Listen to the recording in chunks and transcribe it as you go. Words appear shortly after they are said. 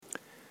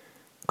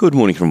Good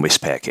morning from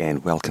Westpac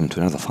and welcome to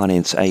another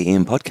Finance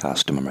AM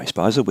podcast. I'm Ray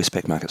Spicer,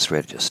 Westpac Market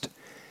Strategist.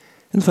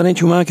 In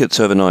financial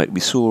markets overnight, we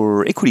saw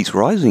equities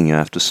rising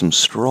after some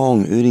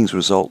strong earnings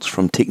results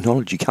from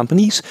technology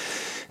companies.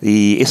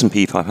 The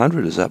S&P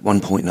 500 is up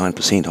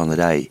 1.9% on the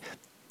day.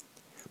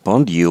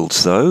 Bond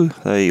yields, though,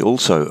 they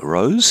also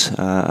rose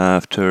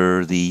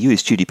after the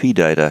US GDP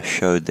data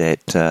showed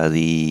that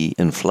the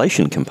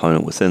inflation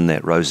component within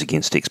that rose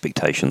against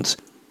expectations.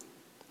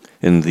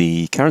 In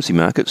the currency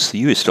markets, the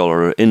US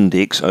dollar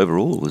index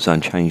overall was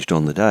unchanged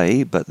on the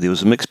day, but there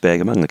was a mixed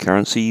bag among the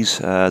currencies.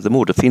 The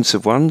more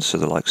defensive ones, so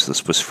the likes of the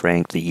Swiss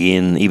franc, the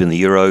yen, even the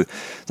euro,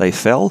 they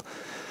fell.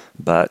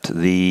 But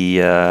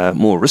the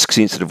more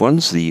risk-sensitive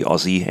ones, the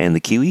Aussie and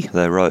the Kiwi,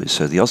 they rose.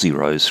 So the Aussie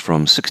rose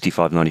from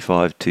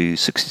 65.95 to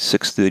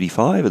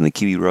 66.35, and the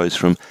Kiwi rose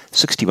from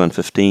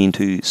 61.15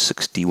 to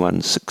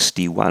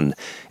 61.61.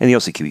 And the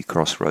Aussie Kiwi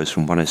cross rose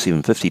from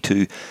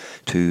 107.52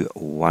 to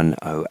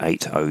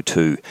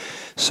 108.02.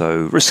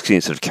 So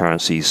risk-sensitive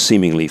currencies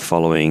seemingly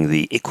following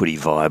the equity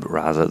vibe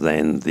rather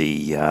than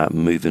the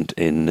movement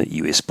in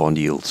US bond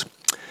yields.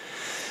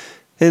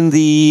 In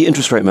the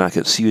interest rate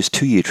markets, US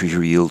 2-year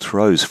Treasury yields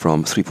rose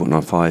from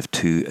 3.95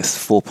 to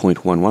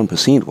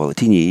 4.11%, while the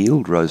 10-year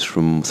yield rose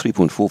from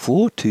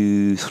 3.44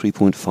 to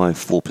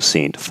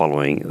 3.54%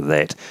 following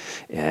that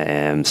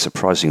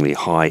surprisingly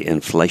high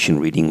inflation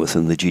reading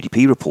within the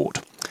GDP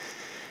report.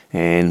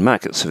 And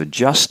markets have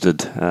adjusted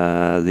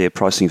their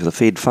pricing for the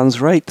Fed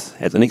funds rate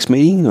at the next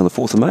meeting on the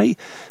 4th of May.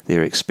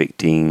 They're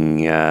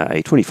expecting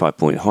a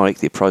 25-point hike.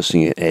 They're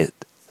pricing it at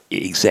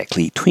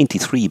exactly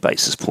 23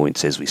 basis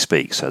points as we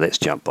speak, so that's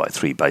jumped by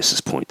 3 basis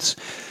points.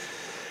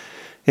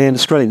 And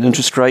Australian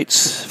interest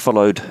rates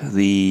followed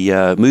the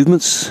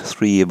movements.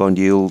 3-year bond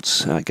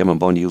yields,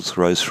 government bond yields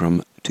rose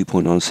from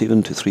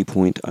 2.97 to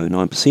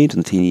 3.09%,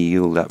 and the 10-year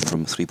yield up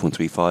from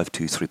 3.35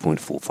 to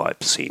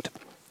 3.45%.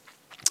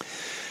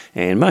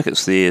 And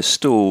markets there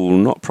still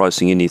not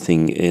pricing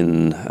anything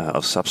in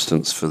of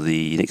substance for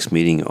the next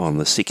meeting on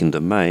the 2nd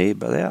of May,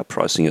 but they are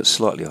pricing it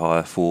slightly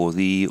higher for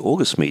the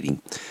August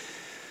meeting.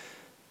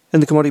 In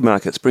the commodity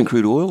markets, Brent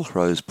crude oil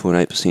rose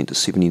 0.8% to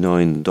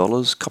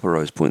 $79, copper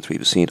rose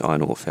 0.3%,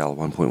 iron ore fell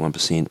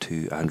 1.1%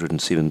 to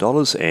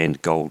 $107,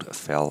 and gold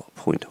fell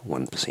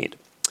 0.1%.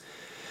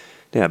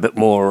 Now, a bit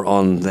more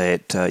on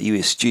that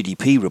US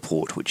GDP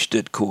report, which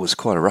did cause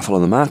quite a ruffle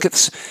in the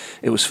markets.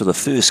 It was for the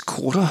first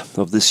quarter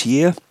of this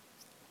year,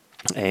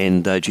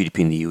 and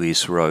GDP in the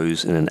US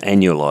rose in an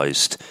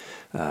annualized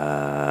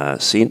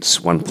sense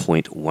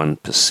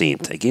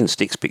 1.1% against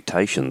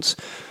expectations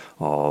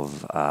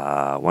of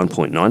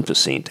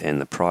 1.9% and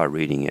the prior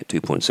reading at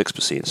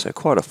 2.6%, so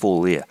quite a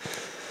fall there.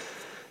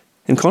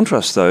 In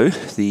contrast, though,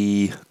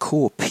 the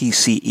core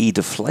PCE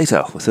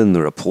deflator within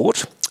the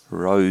report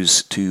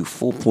rose to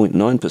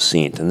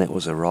 4.9%, and that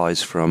was a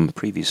rise from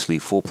previously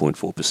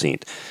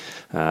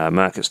 4.4%.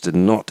 Markets did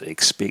not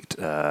expect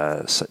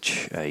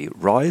such a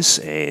rise,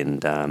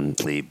 and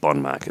the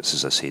bond markets,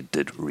 as I said,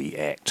 did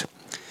react.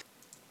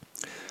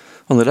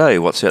 On the day,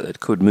 what's out that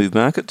could move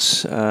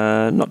markets?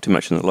 Not too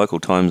much in the local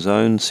time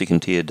zone.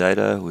 Second-tier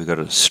data, we've got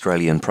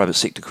Australian private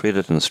sector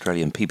credit and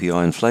Australian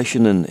PPI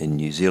inflation. In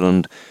New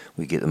Zealand,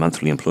 we get the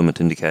monthly employment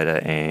indicator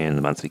and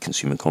the monthly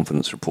consumer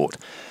confidence report.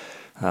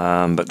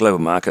 But global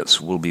markets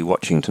will be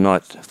watching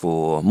tonight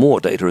for more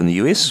data in the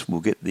US.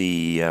 We'll get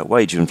the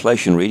wage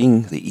inflation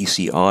reading, the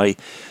ECI,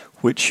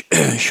 which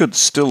should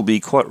still be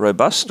quite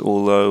robust,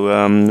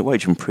 although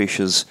wage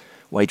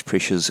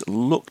pressures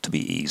look to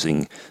be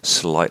easing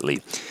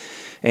slightly.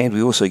 And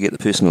we also get the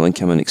personal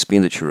income and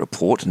expenditure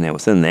report. Now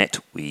within that,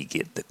 we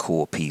get the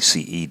core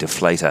PCE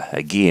deflator.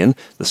 Again,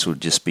 this will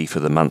just be for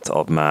the month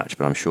of March,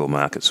 but I'm sure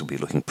markets will be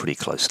looking pretty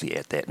closely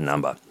at that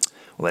number.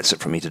 Well, that's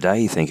it from me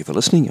today. Thank you for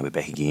listening. I'll be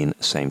back again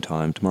same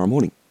time tomorrow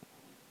morning.